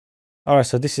Alright,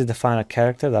 so this is the final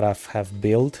character that I have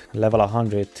built. Level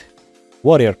 100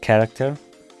 warrior character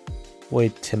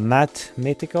with Mat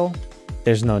Mythical.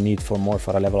 There's no need for more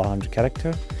for a level 100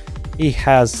 character. He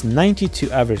has 92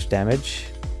 average damage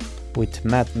with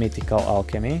Mat Mythical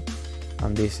Alchemy.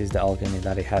 And this is the alchemy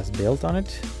that he has built on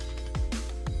it.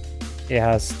 He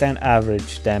has 10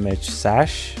 average damage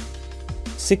Sash,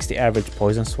 60 average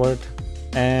Poison Sword,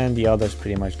 and the others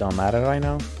pretty much don't matter right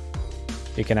now.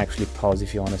 You can actually pause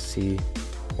if you want to see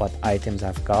what items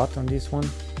I've got on this one.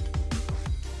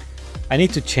 I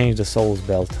need to change the Souls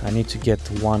belt. I need to get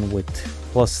one with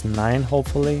 +9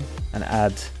 hopefully and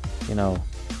add, you know,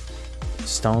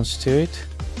 stones to it.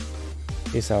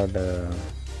 These are the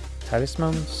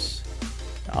talismans,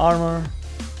 the armor,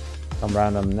 some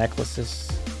random necklaces,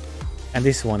 and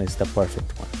this one is the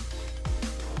perfect one.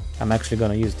 I'm actually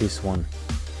gonna use this one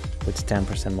with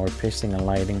 10% more piercing and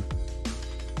lighting.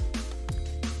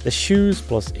 The shoes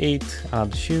 +8 are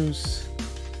the shoes,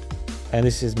 and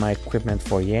this is my equipment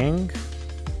for Yang,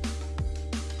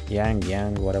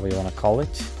 whatever you want to call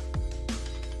it.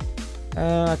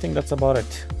 I think that's about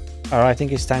it. Alright, I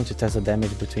think it's time to test the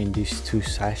damage between these two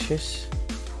sashes.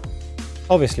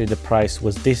 Obviously the price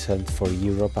was decent for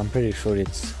Europe. I'm pretty sure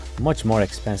it's much more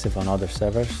expensive on other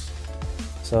servers.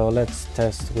 So let's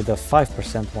test with the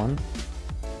 5% one.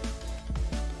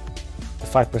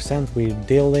 5%, we're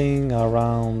dealing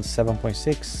around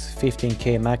 7.6,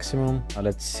 15k maximum.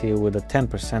 Let's see with a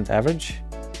 10% average.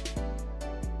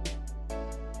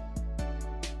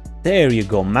 There you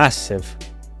go, massive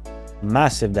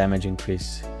damage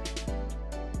increase.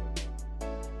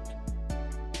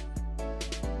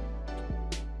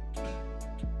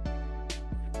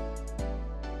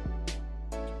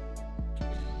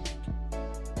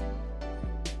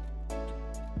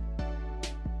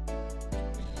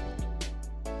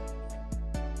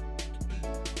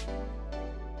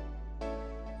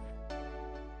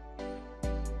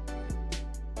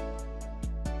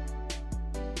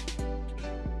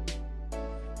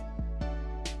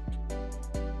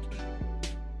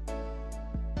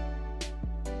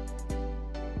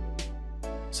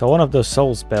 So one of those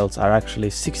Souls belts are actually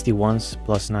 61s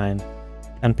 +9,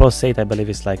 and +8 I believe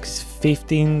is like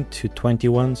 15 to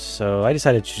 21, so I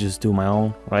decided to just do my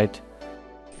own, right?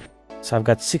 So I've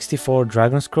got 64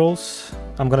 Dragon Scrolls.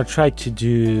 I'm gonna try to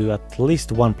do at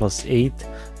least one +8,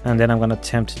 and then I'm gonna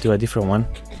attempt to do a different one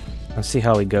and see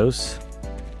how it goes.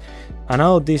 I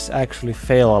know this actually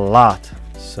fail a lot,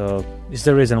 so it's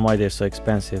the reason why they're so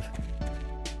expensive.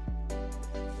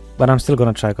 But I'm still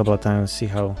gonna try a couple of times and see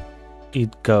how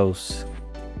it goes.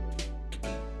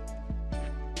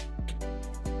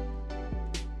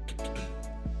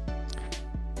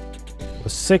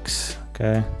 +6,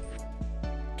 okay.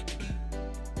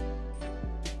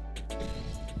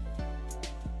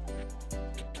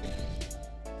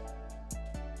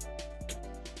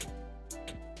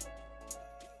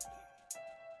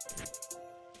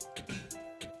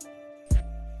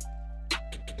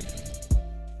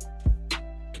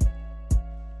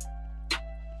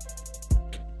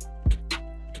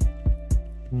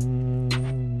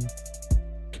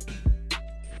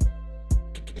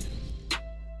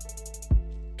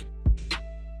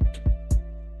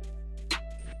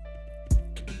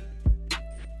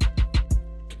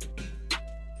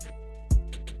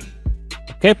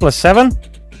 Okay, +7,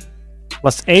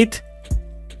 +8.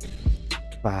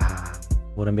 Ah,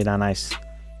 wouldn't be that nice.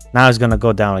 Now it's gonna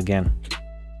go down again.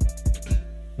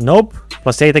 Nope,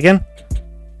 +8 again.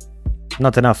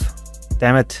 Not enough.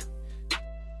 Damn it.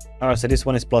 Alright, so this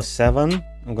one is +7.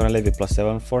 I'm gonna leave it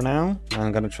 +7 for now.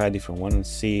 I'm gonna try a different one and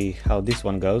see how this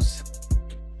one goes.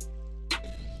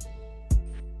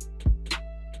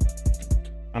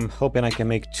 I'm hoping I can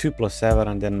make 2 +7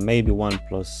 and then maybe 1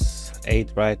 +8,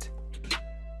 right?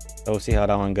 So we'll see how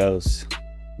that one goes.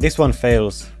 This one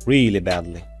fails really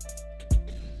badly.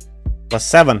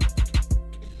 +7.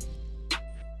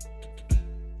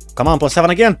 Come on,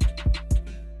 +7 again.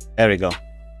 There we go.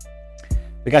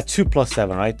 We got 2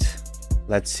 +7, right?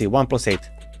 Let's see, 1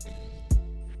 +8.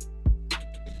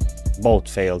 Both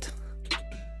failed.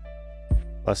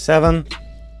 +7.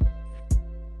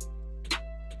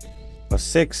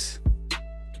 +6.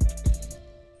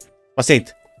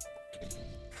 +8.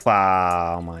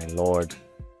 Wow, my lord.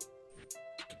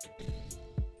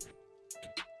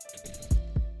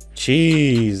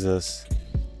 Jesus.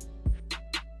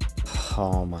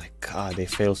 Oh my god, they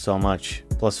fail so much.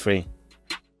 +3.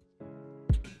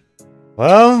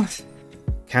 Well,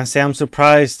 can't say I'm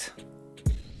surprised.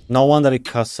 No wonder it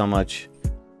costs so much.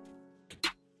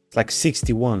 It's like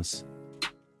 61s.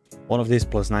 One of these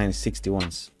 +9 is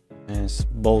 61s. And it's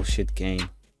bullshit game.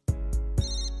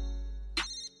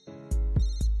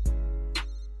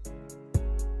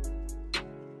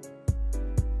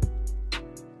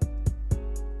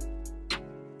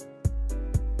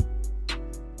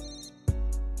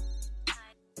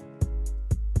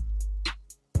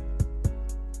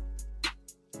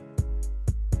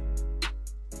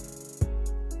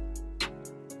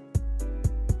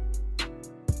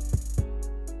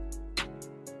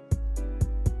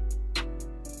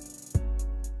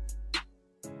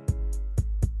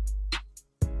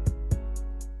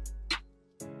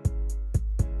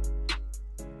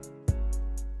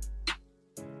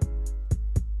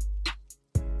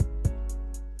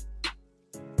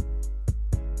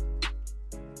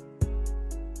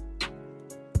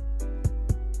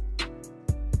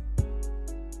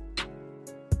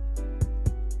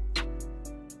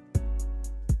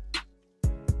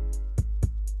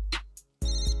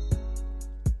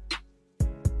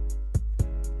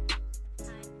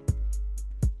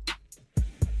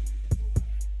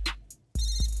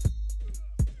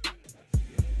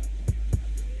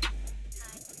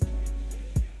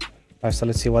 Alright, so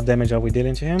let's see what damage are we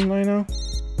dealing to him right now.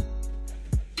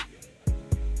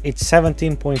 It's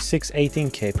 17.6,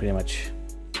 18k pretty much.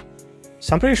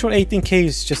 So I'm pretty sure 18k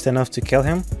is just enough to kill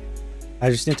him. I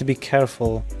just need to be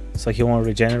careful so he won't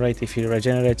regenerate. If he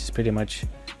regenerates, it's pretty much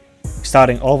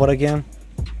starting over again.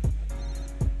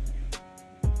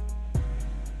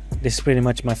 This is pretty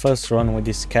much my first run with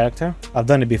this character. I've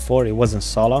done it before, it wasn't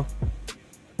solo.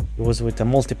 It was with a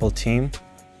multiple team.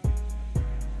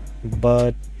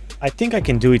 But I think I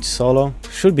can do it solo.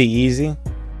 Should be easy.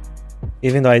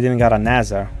 Even though I didn't got a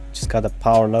Nazar, just got a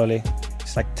power lowly.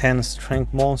 It's like 10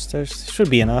 strength monsters. Should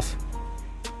be enough.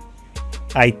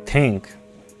 I think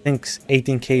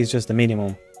 18k is just the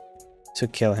minimum to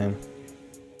kill him.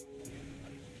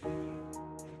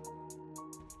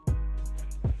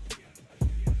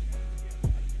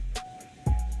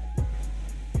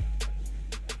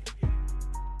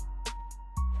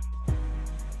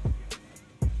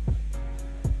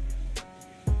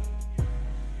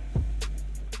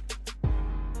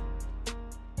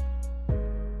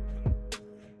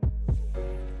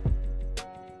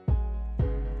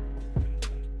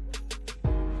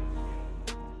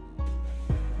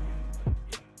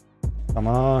 Come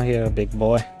on here, big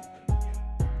boy.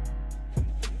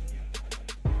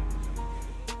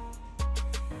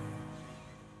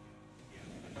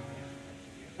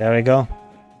 There we go.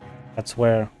 That's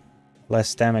where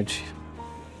less damage.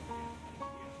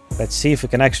 Let's see if we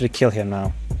can actually kill him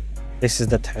now. This is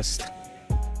the test.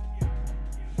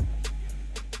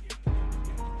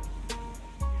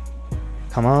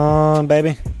 Come on,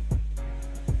 baby.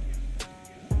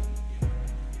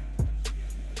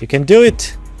 You can do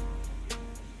it.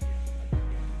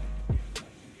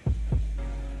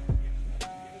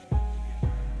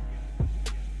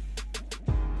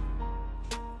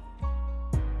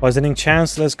 Poisoning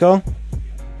chance, let's go.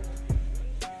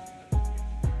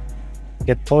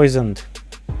 Get poisoned.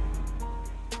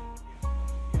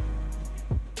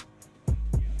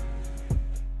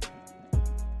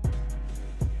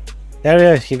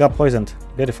 There he got poisoned.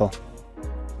 Beautiful.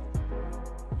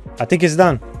 I think he's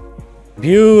done.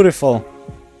 Beautiful.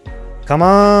 Come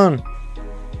on.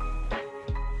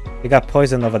 He got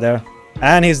poisoned over there.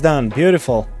 And he's done.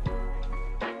 Beautiful.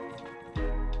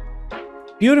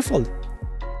 Beautiful.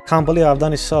 Can't believe I've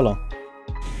done it solo.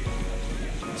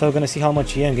 So we're gonna see how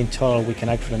much yang in total we can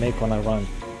actually make on a run.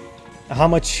 How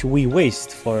much we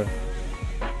waste for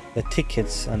the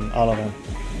tickets and all of them.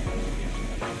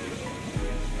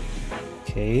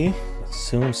 Okay,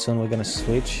 soon we're gonna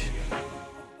switch.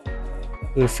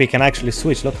 If we can actually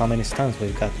switch, look how many stuns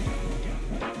we've got.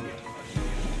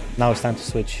 Now it's time to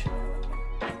switch.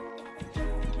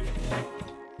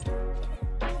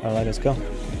 Alright, let's go.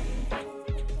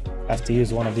 I have to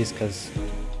use one of these because,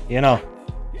 you know,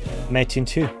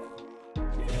 Metin2.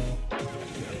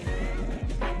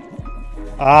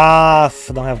 Ah,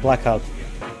 I don't have blackout.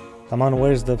 Come on,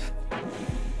 where's the...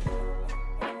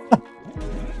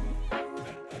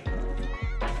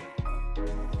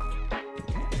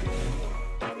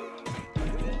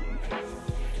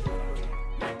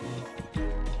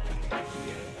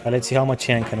 Let's see how much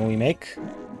yen can we make.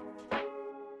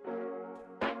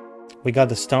 We got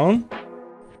the stone.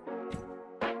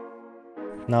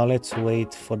 Now let's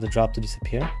wait for the drop to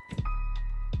disappear.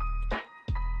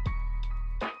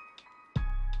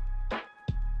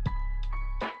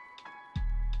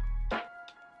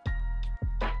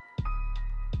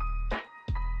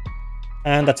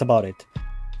 And that's about it.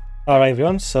 Alright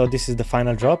everyone, so this is the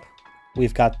final drop.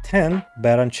 We've got 10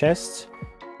 Beran chests,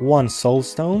 1 soul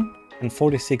stone, and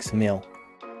 46 mil.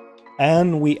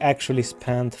 And we actually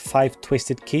spent 5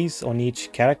 twisted keys on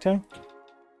each character.